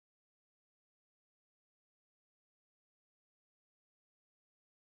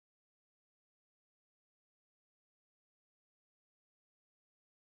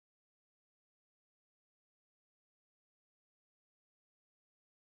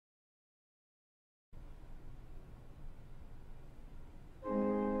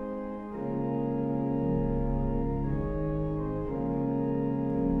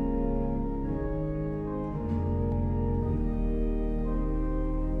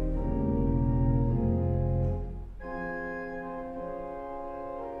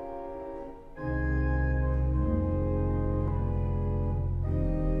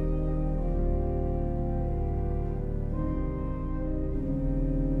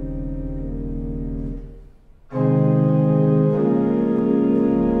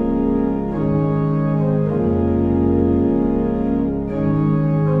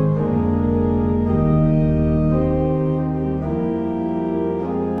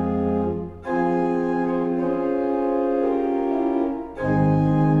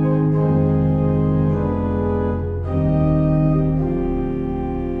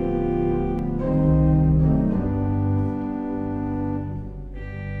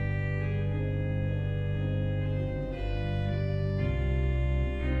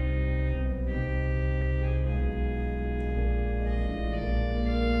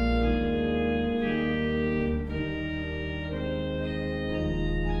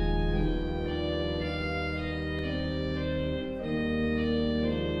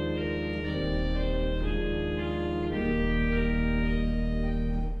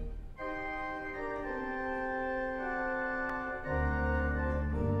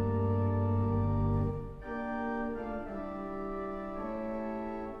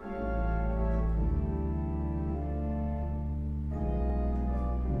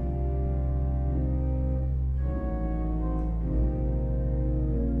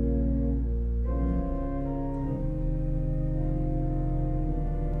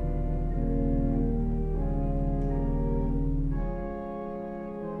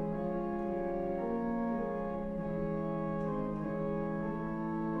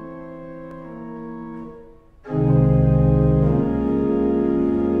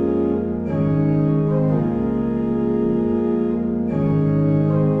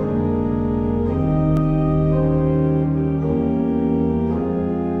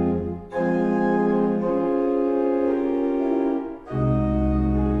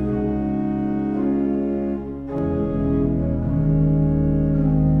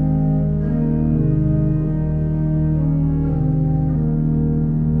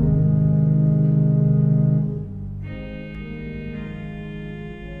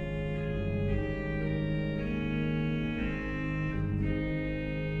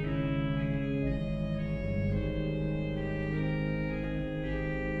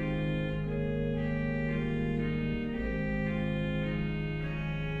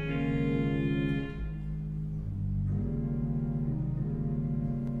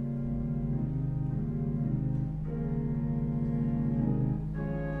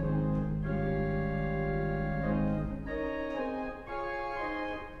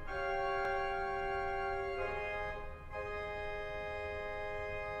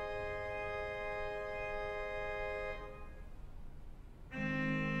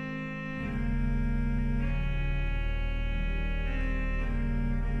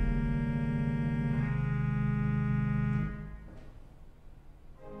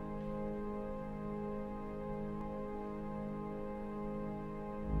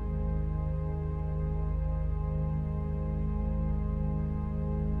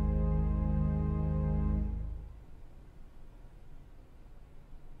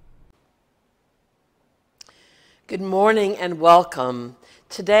Good morning and welcome.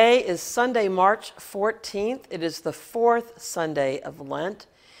 Today is Sunday, March 14th. It is the fourth Sunday of Lent,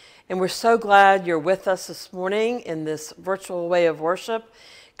 and we're so glad you're with us this morning in this virtual way of worship,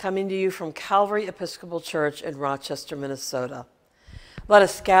 coming to you from Calvary Episcopal Church in Rochester, Minnesota. Let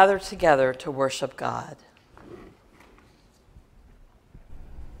us gather together to worship God.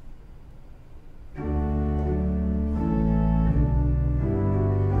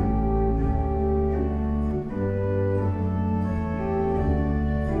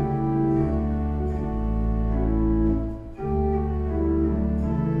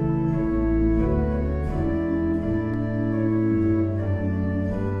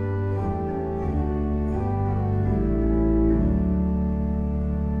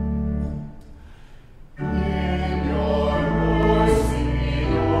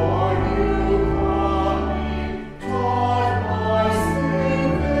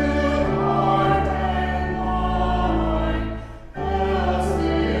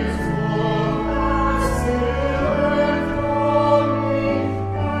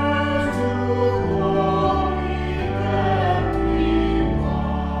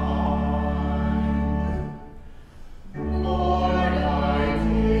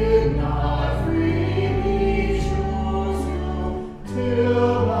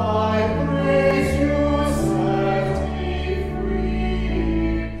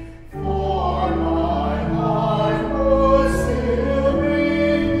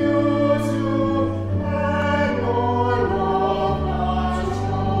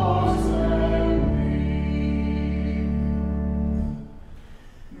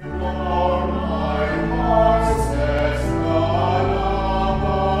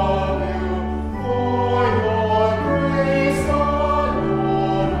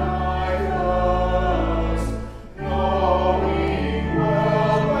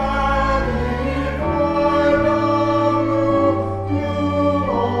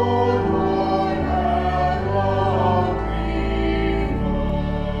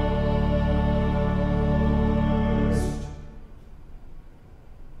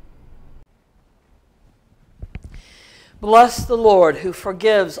 Bless the Lord who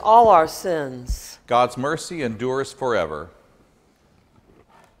forgives all our sins. God's mercy endures forever.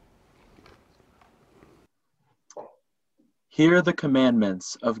 Hear the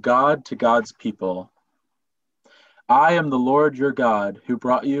commandments of God to God's people. I am the Lord your God who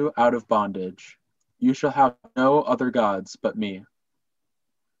brought you out of bondage. You shall have no other gods but me.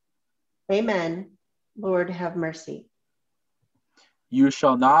 Amen. Lord, have mercy. You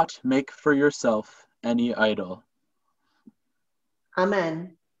shall not make for yourself any idol.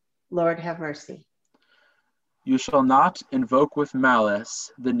 Amen. Lord, have mercy. You shall not invoke with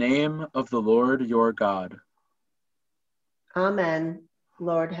malice the name of the Lord your God. Amen.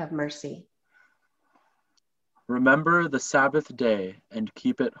 Lord, have mercy. Remember the Sabbath day and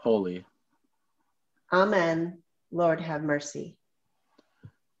keep it holy. Amen. Lord, have mercy.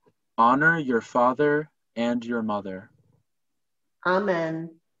 Honor your father and your mother. Amen.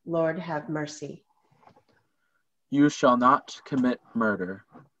 Lord, have mercy. You shall not commit murder.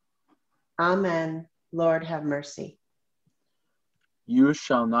 Amen. Lord, have mercy. You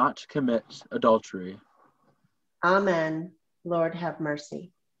shall not commit adultery. Amen. Lord, have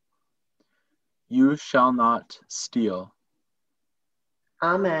mercy. You shall not steal.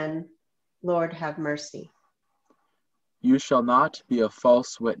 Amen. Lord, have mercy. You shall not be a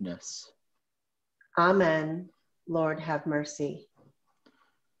false witness. Amen. Lord, have mercy.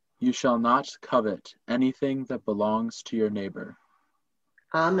 You shall not covet anything that belongs to your neighbor.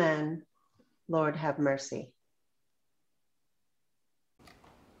 Amen. Lord, have mercy.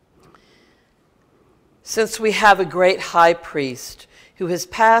 Since we have a great high priest who has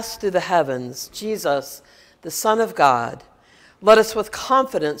passed through the heavens, Jesus, the Son of God, let us with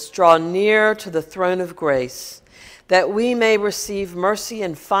confidence draw near to the throne of grace, that we may receive mercy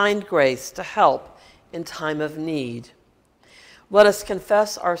and find grace to help in time of need. Let us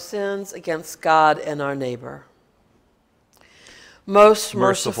confess our sins against God and our neighbor. Most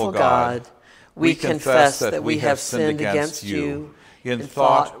merciful God, we confess that we have sinned against you in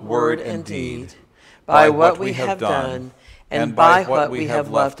thought, word, and deed, by what we have done and by what we have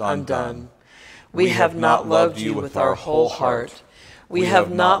left undone. We have not loved you with our whole heart. We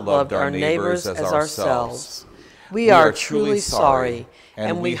have not loved our neighbors as ourselves. We are truly sorry,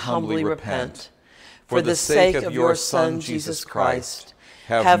 and we humbly repent. For the sake of your Son, Jesus Christ,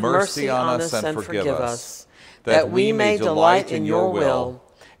 have mercy on us and forgive us, that we may delight in your will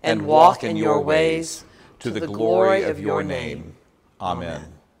and walk in your ways to the glory of your name. Amen.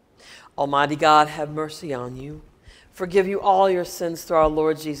 Almighty God, have mercy on you, forgive you all your sins through our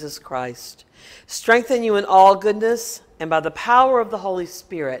Lord Jesus Christ, strengthen you in all goodness, and by the power of the Holy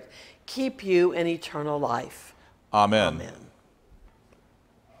Spirit, keep you in eternal life. Amen. Amen.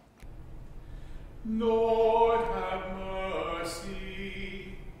 Lord, have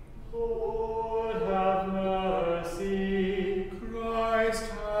mercy. Lord, have mercy. Christ,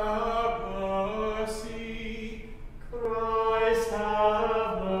 have mercy. Christ,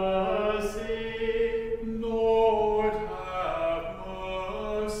 have mercy. Lord, have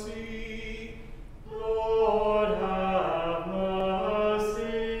mercy. Lord, have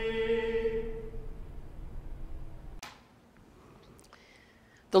mercy.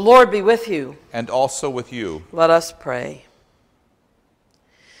 The Lord be with you. And also with you. Let us pray.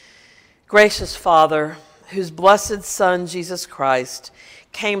 Gracious Father, whose blessed Son, Jesus Christ,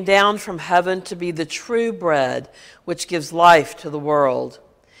 came down from heaven to be the true bread which gives life to the world,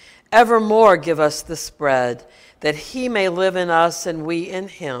 evermore give us this bread, that he may live in us and we in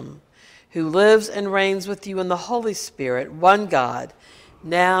him, who lives and reigns with you in the Holy Spirit, one God,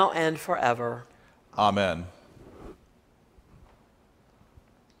 now and forever. Amen.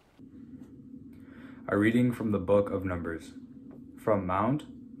 A reading from the book of Numbers. From Mount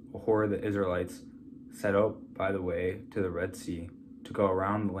Hor the Israelites set out by the way to the Red Sea to go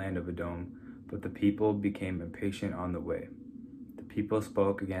around the land of Edom, but the people became impatient on the way. The people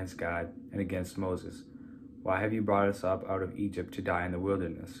spoke against God and against Moses. Why have you brought us up out of Egypt to die in the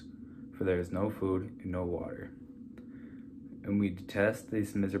wilderness? For there is no food and no water, and we detest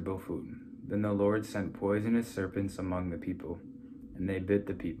this miserable food. Then the Lord sent poisonous serpents among the people, and they bit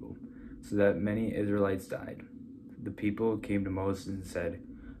the people, so that many Israelites died. The people came to Moses and said,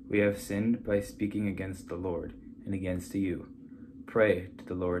 "We have sinned by speaking against the Lord and against you. Pray to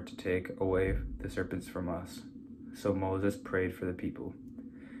the Lord to take away the serpents from us." So Moses prayed for the people.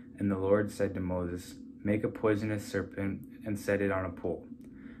 And the Lord said to Moses, "Make a poisonous serpent and set it on a pole,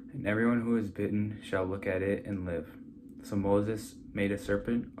 and everyone who is bitten shall look at it and live." So Moses made a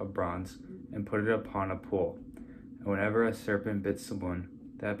serpent of bronze and put it upon a pole. And whenever a serpent bit someone,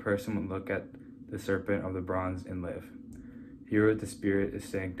 that person would look at the serpent of the bronze and live. Hear what the Spirit is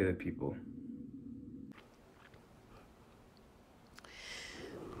saying to the people.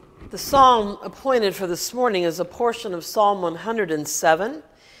 The psalm appointed for this morning is a portion of Psalm 107.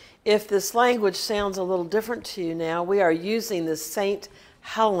 If this language sounds a little different to you now, we are using the St.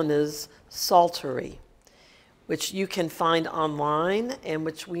 Helena's Psaltery, which you can find online and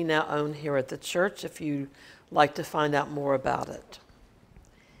which we now own here at the church if you'd like to find out more about it.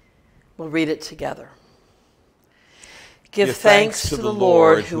 We'll read it together. Give thanks to the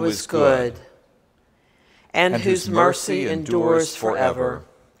Lord who is good, and whose mercy endures forever.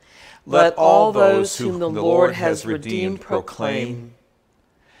 Let all those whom the Lord has redeemed proclaim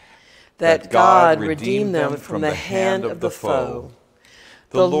that God redeemed them from the hand of the foe.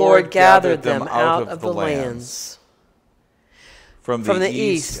 The Lord gathered them out of the lands, from the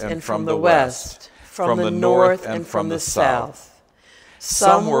east and from the west, from the north and from the south.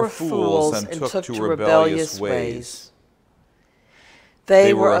 Some were fools and took to rebellious ways.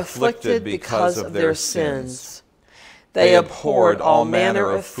 They were afflicted because of their sins. They abhorred all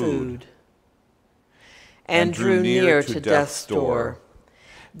manner of food and drew near to death's door.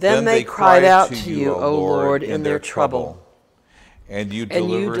 Then they cried out to you, O Lord, in their trouble, and you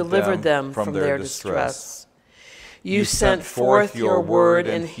delivered them from their distress. You sent forth your word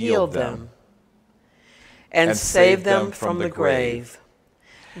and healed them, and saved them from the grave.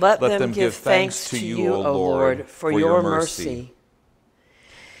 Let them give thanks to you, O Lord, for your mercy,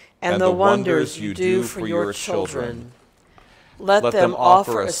 and the wonders you do for your children. Let them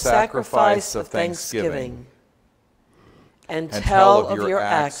offer a sacrifice of thanksgiving, and tell of your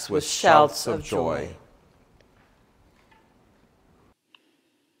acts with shouts of joy.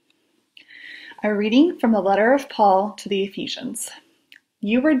 A reading from the letter of Paul to the Ephesians.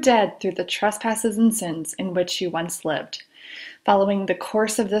 You were dead through the trespasses and sins in which you once lived, following the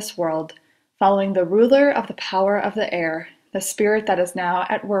course of this world, following the ruler of the power of the air, the spirit that is now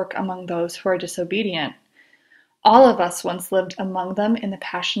at work among those who are disobedient. All of us once lived among them in the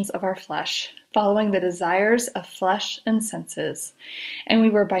passions of our flesh, following the desires of flesh and senses, and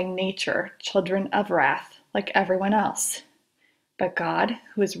we were by nature children of wrath, like everyone else. But God,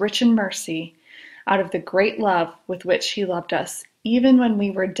 who is rich in mercy, out of the great love with which he loved us, even when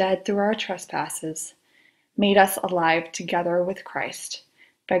we were dead through our trespasses, made us alive together with Christ.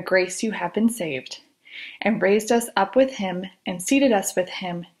 By grace you have been saved, and raised us up with him and seated us with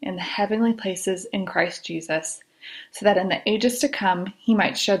him in the heavenly places in Christ Jesus, so that in the ages to come he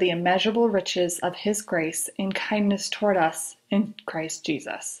might show the immeasurable riches of his grace in kindness toward us in Christ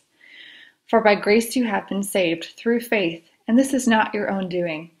Jesus. For by grace you have been saved through faith, and this is not your own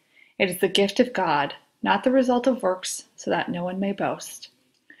doing. It is the gift of God, not the result of works, so that no one may boast.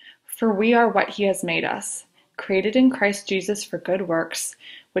 For we are what he has made us, created in Christ Jesus for good works,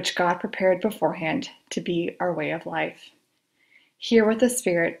 which God prepared beforehand to be our way of life. Hear what the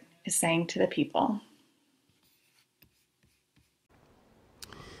Spirit is saying to the people.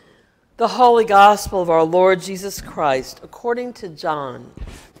 The Holy Gospel of our Lord Jesus Christ, according to John.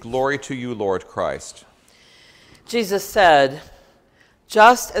 Glory to you, Lord Christ. Jesus said,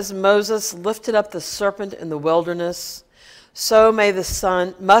 "Just as Moses lifted up the serpent in the wilderness, so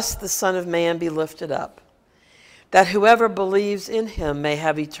must the Son of Man be lifted up, that whoever believes in him may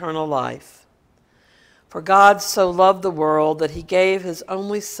have eternal life. For God so loved the world that he gave his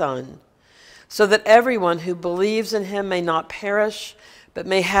only Son, so that everyone who believes in him may not perish, but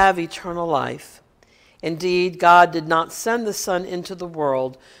may have eternal life. Indeed, God did not send the Son into the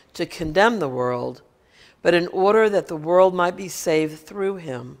world to condemn the world, but in order that the world might be saved through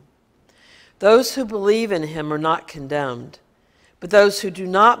him. Those who believe in him are not condemned, but those who do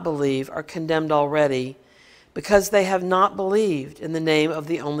not believe are condemned already, because they have not believed in the name of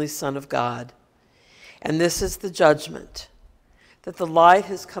the only Son of God. And this is the judgment, that the light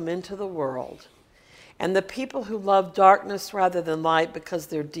has come into the world, and the people who love darkness rather than light because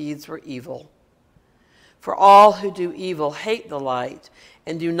their deeds were evil. For all who do evil hate the light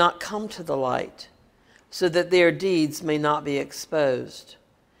and do not come to the light, so that their deeds may not be exposed.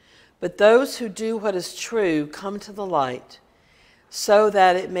 But those who do what is true come to the light, so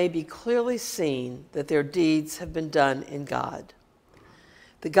that it may be clearly seen that their deeds have been done in God."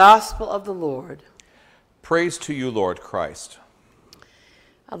 The Gospel of the Lord. Praise to you, Lord Christ.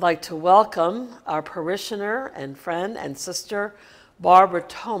 I'd like to welcome our parishioner and friend and sister, Barbara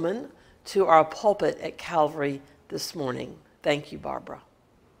Toman, to our pulpit at Calvary this morning. Thank you, Barbara.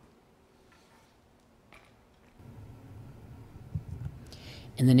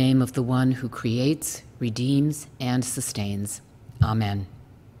 In the name of the one who creates, redeems, and sustains. Amen.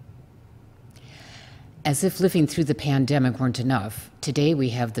 As if living through the pandemic weren't enough, today we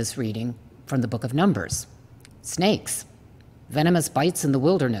have this reading from the book of Numbers. Snakes. Venomous bites in the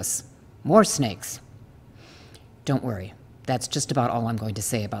wilderness. More snakes. Don't worry, that's just about all I'm going to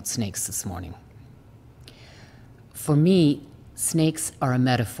say about snakes this morning. For me, snakes are a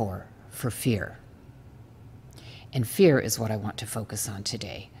metaphor for fear. And fear is what I want to focus on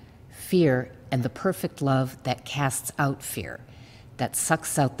today. Fear and the perfect love that casts out fear, that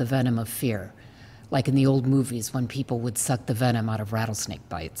sucks out the venom of fear, like in the old movies when people would suck the venom out of rattlesnake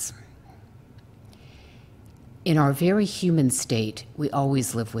bites. In our very human state, we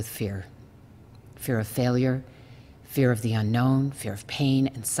always live with fear. Fear of failure, fear of the unknown, fear of pain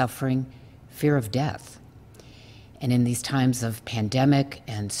and suffering, fear of death. And in these times of pandemic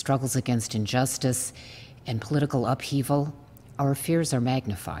and struggles against injustice and political upheaval, our fears are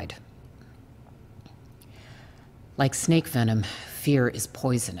magnified. Like snake venom, fear is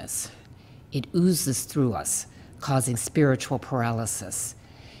poisonous. It oozes through us, causing spiritual paralysis,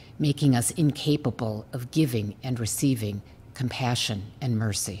 making us incapable of giving and receiving compassion and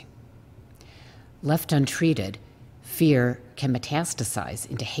mercy. Left untreated, fear can metastasize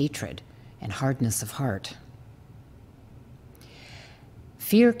into hatred and hardness of heart.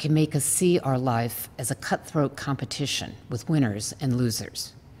 Fear can make us see our life as a cutthroat competition with winners and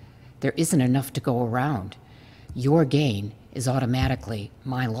losers. There isn't enough to go around. Your gain is automatically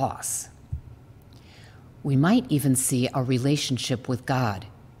my loss. We might even see our relationship with God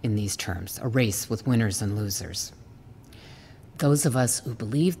in these terms, a race with winners and losers. Those of us who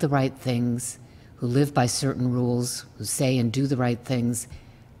believe the right things, who live by certain rules, who say and do the right things,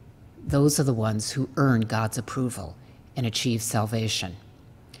 those are the ones who earn God's approval and achieve salvation.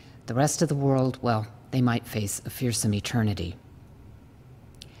 The rest of the world, well, they might face a fearsome eternity.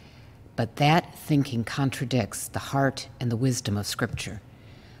 But that thinking contradicts the heart and the wisdom of Scripture,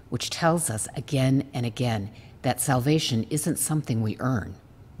 which tells us again and again that salvation isn't something we earn.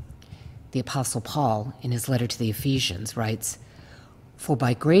 The Apostle Paul, in his letter to the Ephesians, writes, "For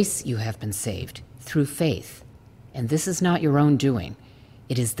by grace you have been saved, through faith, and this is not your own doing.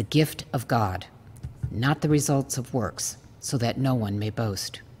 It is the gift of God, not the results of works, so that no one may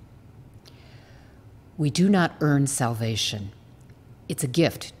boast." We do not earn salvation. It's a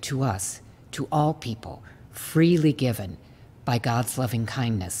gift to us, to all people, freely given by God's loving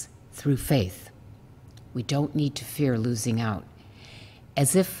kindness through faith. We don't need to fear losing out,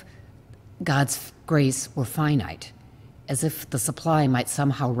 as if God's grace were finite, as if the supply might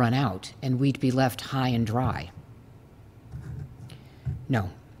somehow run out and we'd be left high and dry. No.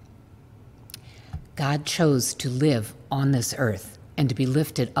 God chose to live on this earth and to be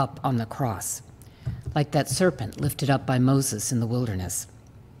lifted up on the cross, like that serpent lifted up by Moses in the wilderness.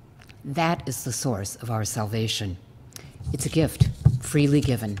 That is the source of our salvation. It's a gift, freely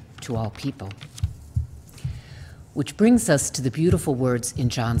given to all people. Which brings us to the beautiful words in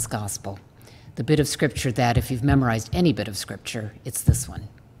John's Gospel, the bit of Scripture that, if you've memorized any bit of Scripture, it's this one.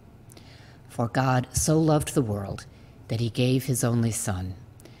 For God so loved the world that he gave his only Son,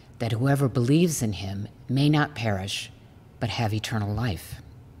 that whoever believes in him may not perish, but have eternal life.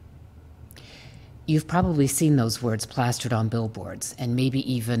 You've probably seen those words plastered on billboards and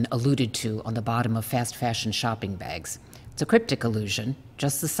maybe even alluded to on the bottom of fast fashion shopping bags. It's a cryptic allusion,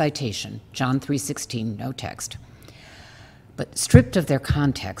 just the citation, John 3:16, no text. But stripped of their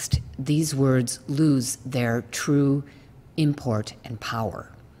context, these words lose their true import and power.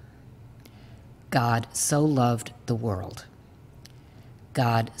 God so loved the world.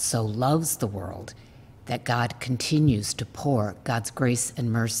 God so loves the world that God continues to pour God's grace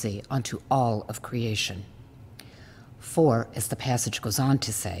and mercy onto all of creation. For, as the passage goes on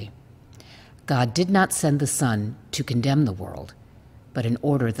to say, God did not send the Son to condemn the world, but in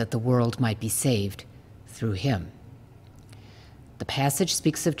order that the world might be saved through him. The passage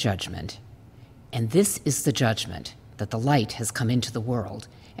speaks of judgment, and this is the judgment, that the light has come into the world,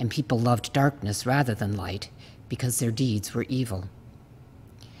 and people loved darkness rather than light, because their deeds were evil.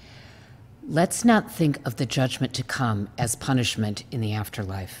 Let's not think of the judgment to come as punishment in the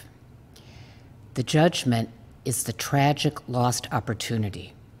afterlife. The judgment is the tragic lost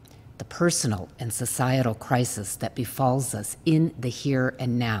opportunity, the personal and societal crisis that befalls us in the here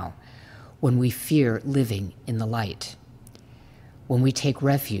and now when we fear living in the light, when we take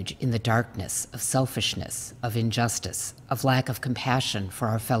refuge in the darkness of selfishness, of injustice, of lack of compassion for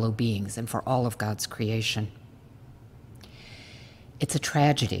our fellow beings and for all of God's creation. It's a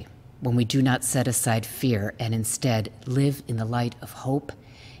tragedy when we do not set aside fear and instead live in the light of hope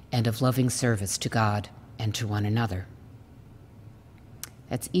and of loving service to God and to one another.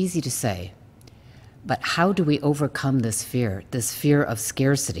 That's easy to say, but how do we overcome this fear of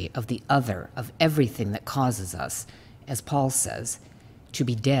scarcity, of the other, of everything that causes us, as Paul says, to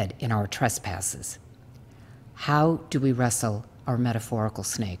be dead in our trespasses? How do we wrestle our metaphorical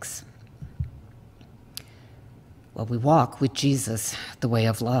snakes? Well, we walk with Jesus, the way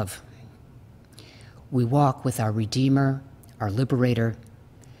of love. We walk with our Redeemer, our Liberator,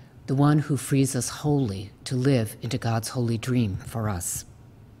 the one who frees us wholly to live into God's holy dream for us.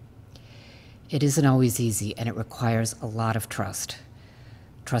 It isn't always easy, and it requires a lot of trust.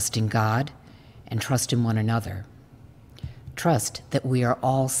 Trust in God and trust in one another. Trust that we are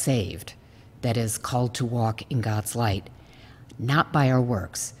all saved, that is, called to walk in God's light, not by our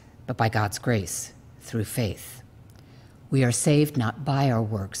works, but by God's grace, through faith. We are saved not by our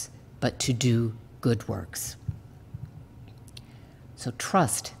works, but to do good works. So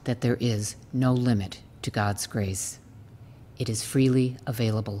trust that there is no limit to God's grace. It is freely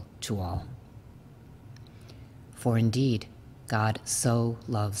available to all. For indeed, God so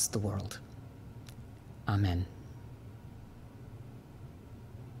loves the world. Amen.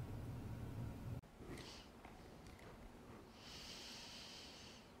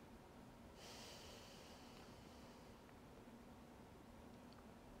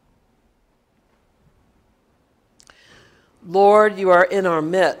 Lord, you are in our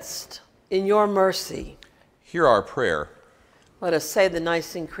midst. In your mercy, Hear our prayer. let us say the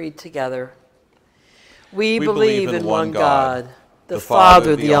Nicene Creed together. We believe in one God, the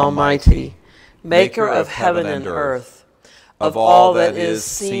Father, the Almighty, maker of heaven and earth, of all that is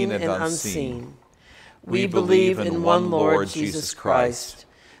seen and unseen. We believe in one Lord Jesus Christ,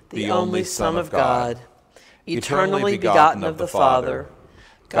 the only Son of God, eternally begotten of the Father,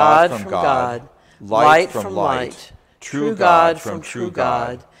 God from God, light from light, true God from true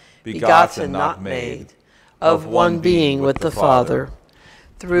God, begotten, not made, of one being with the Father.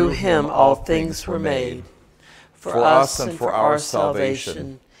 Through him all things were made. For us and for our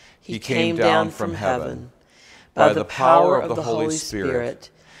salvation, he came down from heaven. By the power of the Holy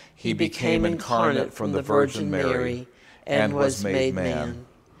Spirit, he became incarnate from the Virgin Mary and was made man.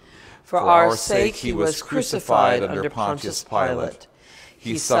 For our sake he was crucified under Pontius Pilate.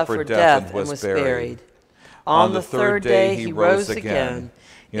 He suffered death and was buried. On the third day he rose again,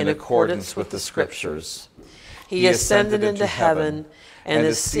 in accordance with the Scriptures. He ascended into heaven and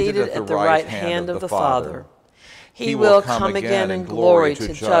is seated at the right hand of the Father. He will come again in glory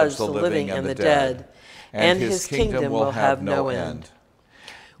to judge the living and the dead, and his kingdom will have no end.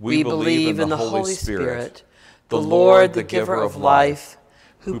 We believe in the Holy Spirit, the Lord, the giver of life,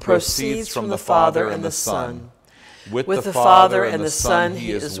 who proceeds from the Father and the Son. With the Father and the Son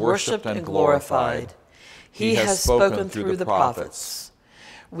he is worshipped and glorified. He has spoken through the prophets.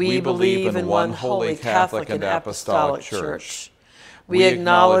 We believe in one holy Catholic and Apostolic Church. We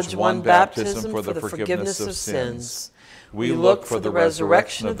acknowledge one baptism for the forgiveness of sins. We look for the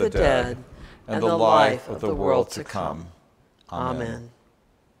resurrection of the dead and the life of the world to come. Amen.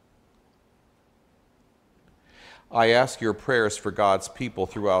 I ask your prayers for God's people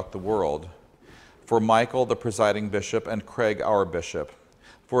throughout the world, for Michael, the presiding bishop, and Craig, our bishop,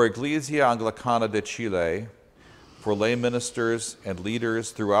 for Iglesia Anglicana de Chile, for lay ministers and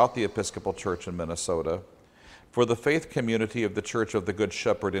leaders throughout the Episcopal Church in Minnesota, for the faith community of the Church of the Good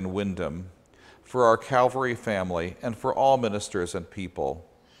Shepherd in Windham, for our Calvary family, and for all ministers and people.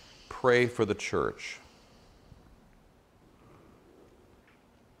 Pray for the Church.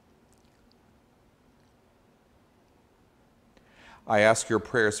 I ask your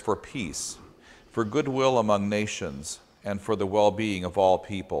prayers for peace, for goodwill among nations, and for the well-being of all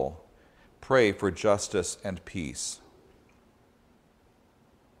people. Pray for justice and peace.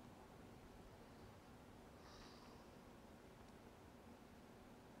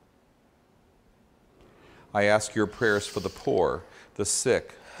 I ask your prayers for the poor, the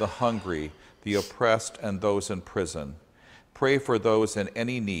sick, the hungry, the oppressed, and those in prison. Pray for those in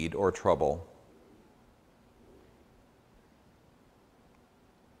any need or trouble.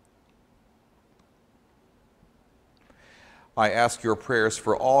 I ask your prayers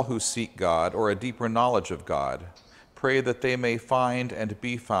for all who seek God or a deeper knowledge of God. Pray that they may find and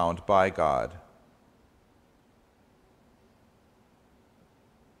be found by God.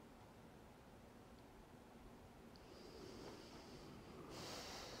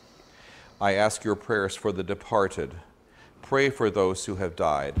 I ask your prayers for the departed. Pray for those who have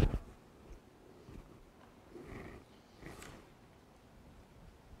died.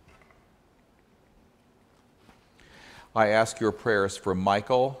 I ask your prayers for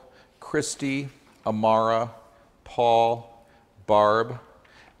Michael, Christy, Amara, Paul, Barb,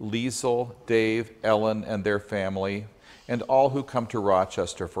 Liesel, Dave, Ellen, and their family, and all who come to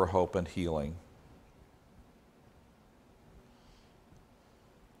Rochester for hope and healing.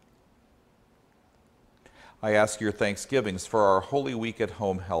 I ask your thanksgivings for our Holy Week at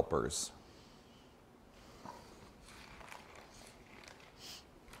Home helpers.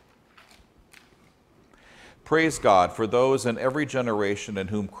 Praise God for those in every generation in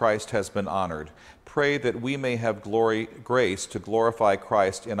whom Christ has been honored. Pray that we may have grace to glorify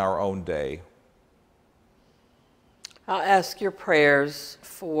Christ in our own day. I'll ask your prayers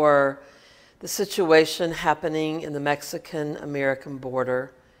for the situation happening in the Mexican-American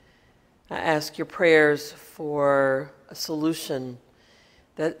border. I ask your prayers for a solution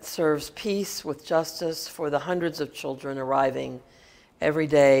that serves peace with justice for the hundreds of children arriving every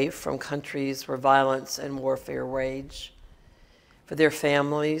day from countries where violence and warfare rage, for their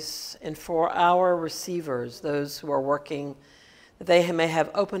families, and for our receivers, those who are working, that they may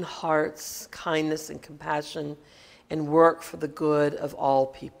have open hearts, kindness, and compassion, and work for the good of all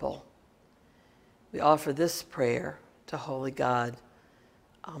people. We offer this prayer to Holy God.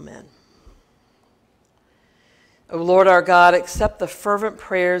 Amen. O Lord our God, accept the fervent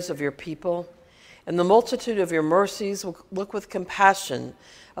prayers of your people, and the multitude of your mercies will look with compassion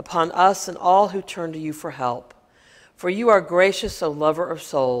upon us and all who turn to you for help. For you are gracious, O lover of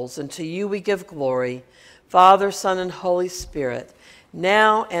souls, and to you we give glory, Father, Son, and Holy Spirit,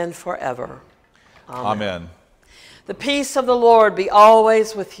 now and forever. Amen. Amen. The peace of the Lord be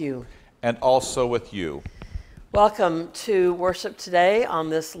always with you. And also with you. Welcome to worship today on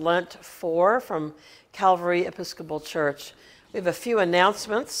this Lent 4 from Calvary Episcopal Church. We have a few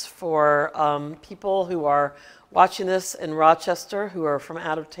announcements for people who are watching this in Rochester who are from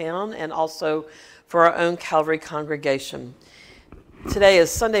out of town, and also for our own Calvary congregation. Today is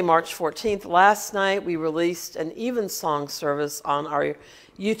Sunday, March 14th. Last night we released an evensong service on our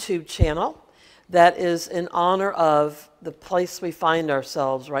YouTube channel that is in honor of the place we find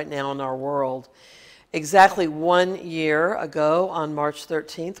ourselves right now in our world. Exactly 1 year ago, on March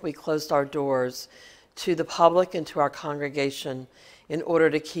 13th, we closed our doors to the public and to our congregation in order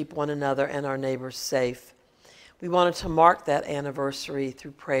to keep one another and our neighbors safe. We wanted to mark that anniversary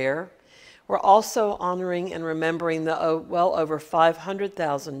through prayer. We're also honoring and remembering the well over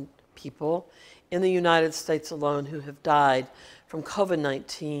 500,000 people in the United States alone who have died from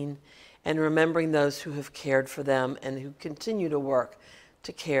COVID-19, and remembering those who have cared for them and who continue to work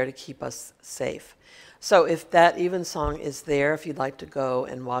to care to keep us safe. So if that evensong is there, if you'd like to go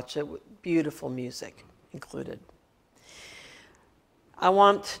and watch it, beautiful music included. I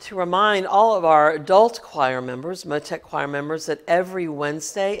want to remind all of our adult choir members, Motec choir members, that every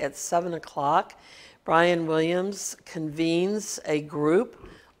Wednesday at 7 o'clock, Brian Williams convenes a group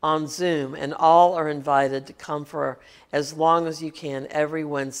on Zoom, and all are invited to come for as long as you can every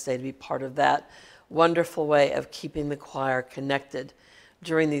Wednesday to be part of that wonderful way of keeping the choir connected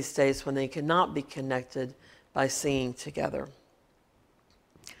during these days when they cannot be connected by singing together.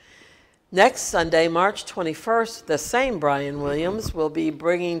 Next Sunday, March 21st, the same Brian Williams will be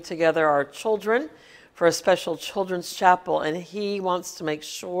bringing together our children for a special children's chapel, and he wants to make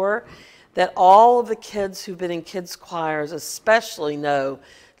sure that all of the kids who've been in kids' choirs especially know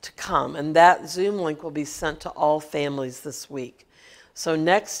to come, and that Zoom link will be sent to all families this week. So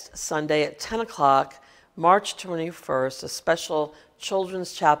next Sunday at 10 o'clock, March 21st, a special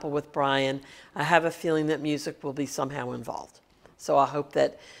children's chapel with Brian. I have a feeling that music will be somehow involved. So I hope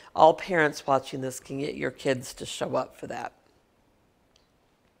that all parents watching this can get your kids to show up for that.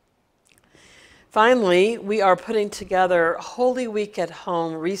 Finally, we are putting together Holy Week at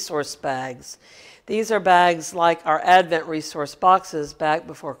Home resource bags. These are bags like our Advent resource boxes back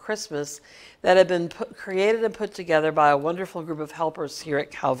before Christmas that have been created and put together by a wonderful group of helpers here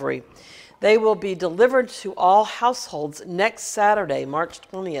at Calvary. They will be delivered to all households next Saturday, March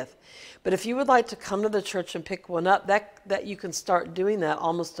 20th. But if you would like to come to the church and pick one up, that you can start doing that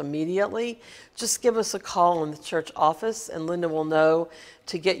almost immediately. Just give us a call in the church office, and Linda will know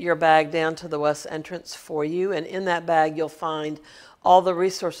to get your bag down to the west entrance for you. And in that bag, you'll find all the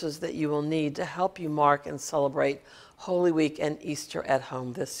resources that you will need to help you mark and celebrate Holy Week and Easter at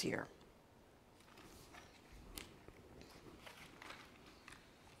home this year.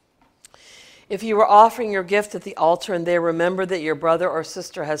 If you are offering your gift at the altar and they remember that your brother or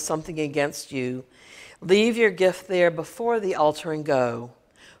sister has something against you, leave your gift there before the altar and go.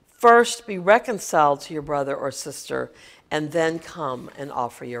 First, be reconciled to your brother or sister, and then come and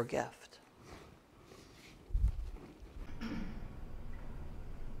offer your gift.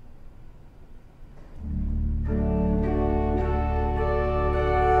 When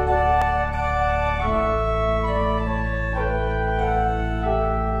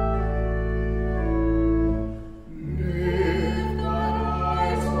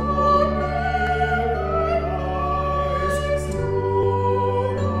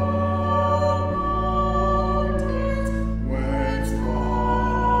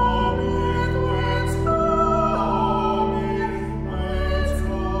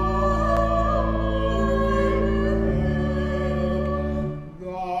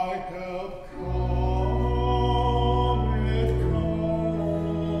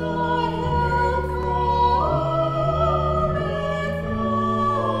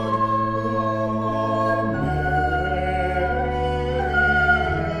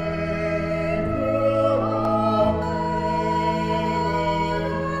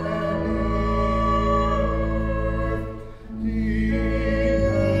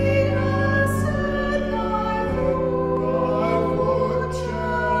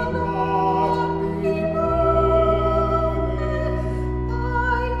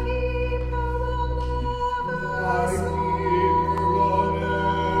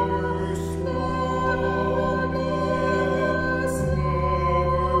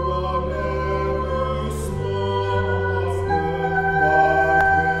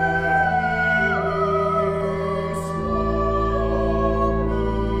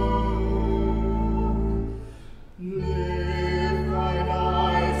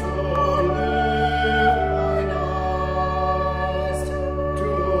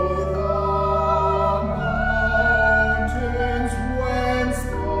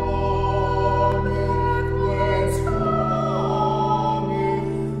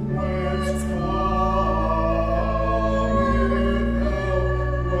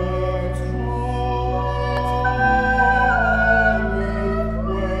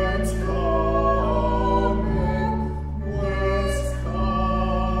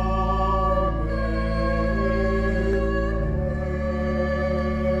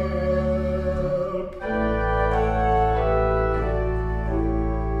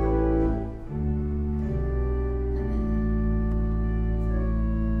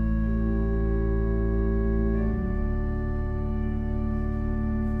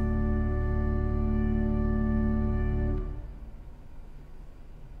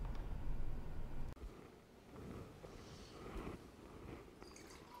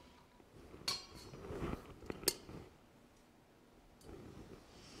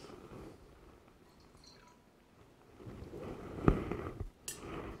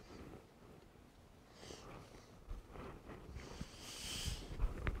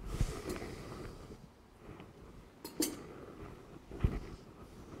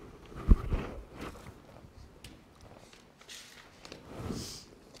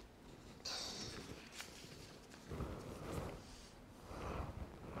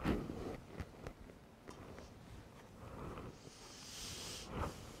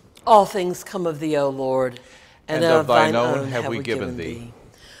All things come of thee, O Lord, and of thine own have we given thee.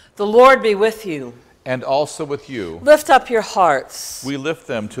 The Lord be with you. And also with you. Lift up your hearts. We lift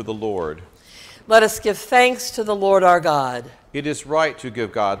them to the Lord. Let us give thanks to the Lord our God. It is right to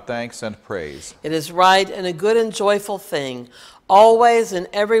give God thanks and praise. It is right and a good and joyful thing, always and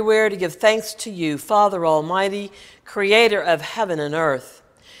everywhere to give thanks to you, Father Almighty, creator of heaven and earth.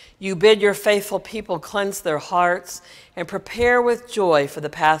 You bid your faithful people cleanse their hearts and prepare with joy for the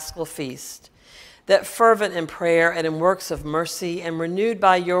Paschal feast, that fervent in prayer and in works of mercy and renewed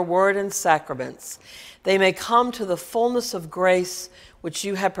by your word and sacraments, they may come to the fullness of grace which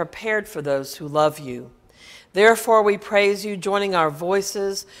you have prepared for those who love you. Therefore we praise you, joining our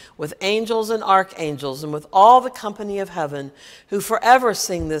voices with angels and archangels and with all the company of heaven, who forever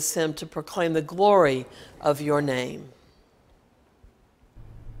sing this hymn to proclaim the glory of your name.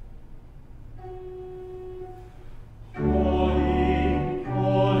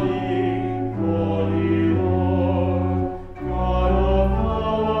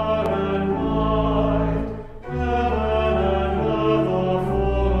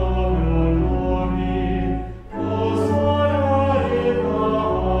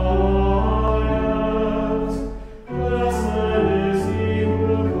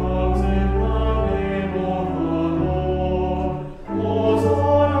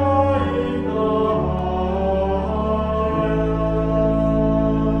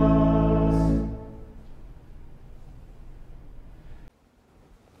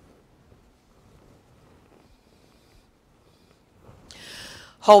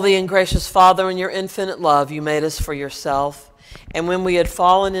 Holy and gracious Father, in your infinite love, you made us for yourself. And when we had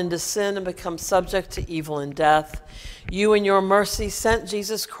fallen into sin and become subject to evil and death, you in your mercy sent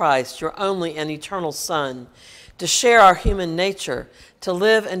Jesus Christ, your only and eternal Son, to share our human nature, to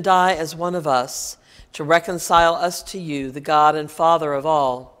live and die as one of us, to reconcile us to you, the God and Father of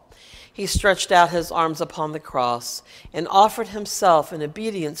all. He stretched out his arms upon the cross and offered himself in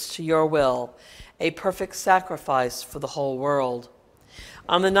obedience to your will, a perfect sacrifice for the whole world.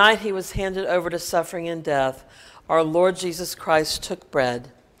 On the night he was handed over to suffering and death, our Lord Jesus Christ took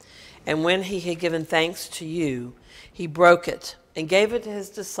bread, and when he had given thanks to you, he broke it and gave it to his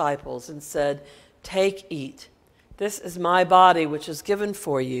disciples and said, "Take, eat. This is my body, which is given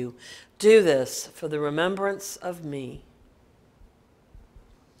for you. Do this for the remembrance of me."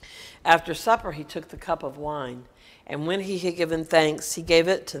 After supper, he took the cup of wine, and when he had given thanks, he gave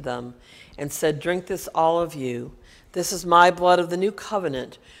it to them and said, "Drink this, all of you. This is my blood of the new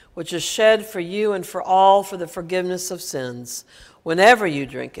covenant, which is shed for you and for all for the forgiveness of sins. Whenever you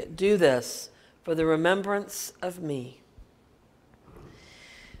drink it, do this for the remembrance of me."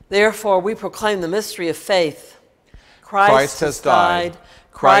 Therefore, we proclaim the mystery of faith. Christ has died.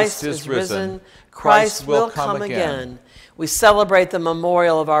 Christ is risen. Christ will come again. We celebrate the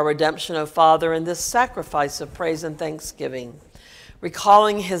memorial of our redemption, O Father, in this sacrifice of praise and thanksgiving.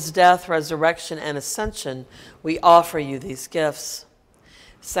 Recalling his death, resurrection, and ascension, we offer you these gifts.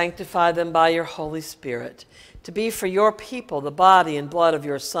 Sanctify them by your Holy Spirit, to be for your people the body and blood of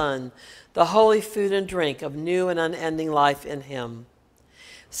your Son, the holy food and drink of new and unending life in him.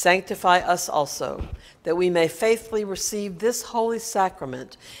 Sanctify us also, that we may faithfully receive this holy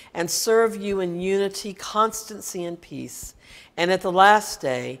sacrament and serve you in unity, constancy, and peace. And at the last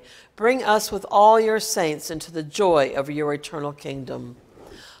day, bring us with all your saints into the joy of your eternal kingdom.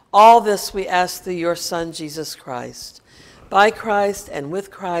 All this we ask through your Son, Jesus Christ, by Christ and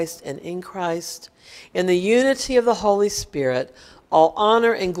with Christ and in Christ, in the unity of the Holy Spirit. All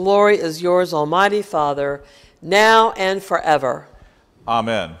honor and glory is yours, Almighty Father, now and forever.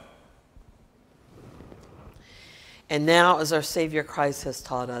 Amen. And now, as our Savior Christ has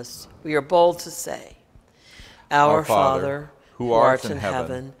taught us, we are bold to say, Our Father, who art in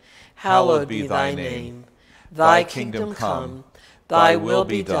heaven, hallowed be thy name. Thy kingdom come, thy will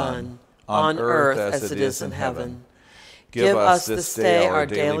be done, on earth as it is in heaven. Give us this day our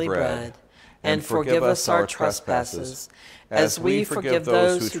daily bread, and forgive us our trespasses, as we forgive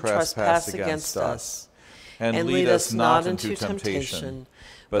those who trespass against us. And lead us not into temptation,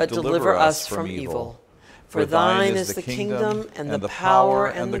 but deliver us from evil. For thine is the kingdom, and the power,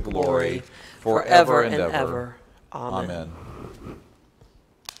 and the glory, forever and ever. Amen. Amen.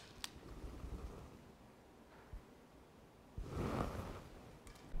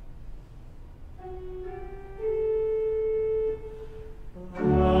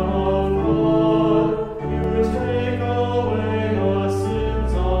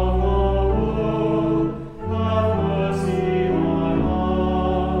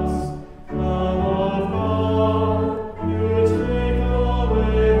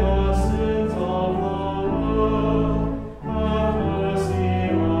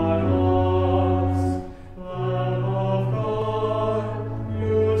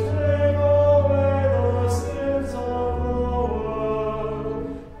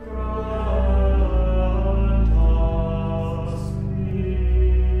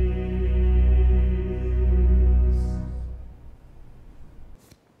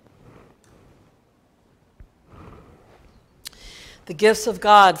 gifts of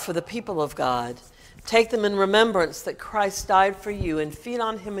God for the people of God. Take them in remembrance that Christ died for you, and feed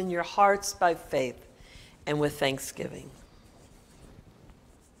on him in your hearts by faith and with thanksgiving.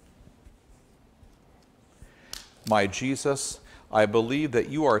 My Jesus, I believe that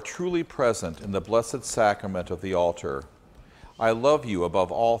you are truly present in the blessed sacrament of the altar. I love you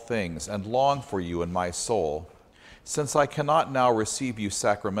above all things and long for you in my soul. Since I cannot now receive you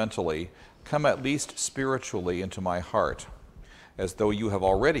sacramentally, come at least spiritually into my heart. As though you have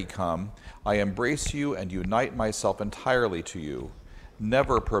already come, I embrace you and unite myself entirely to you.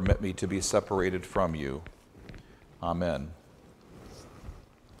 Never permit me to be separated from you. Amen.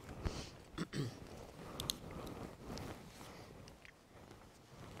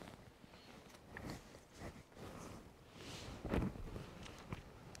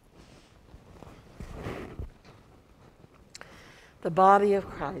 The body of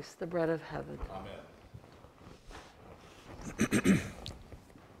Christ, the bread of heaven. Amen.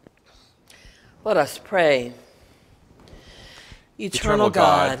 Let us pray. Eternal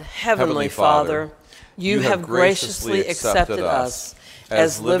God, Heavenly Father, you have graciously accepted us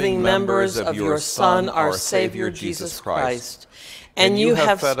as living members of your Son, our Savior, Jesus Christ, and you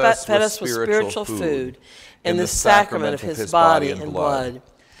have fed us with spiritual food in the sacrament of his body and blood.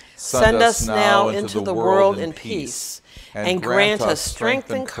 Send us now into the world in peace, and grant us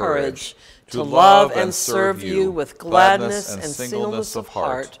strength and courage to love and serve you with gladness and singleness of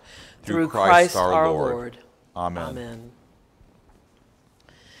heart, through Christ our Lord. Amen. Amen.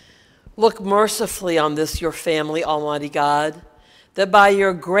 Look mercifully on this your family, Almighty God, that by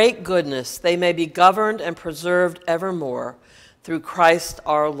your great goodness they may be governed and preserved evermore, through Christ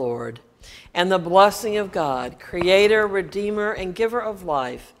our Lord. And the blessing of God, Creator, Redeemer, and Giver of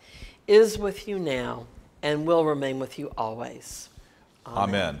life, is with you now and will remain with you always.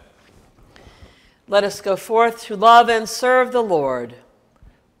 Amen. Let us go forth to love and serve the Lord.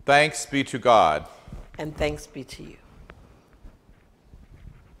 Thanks be to God. And thanks be to you.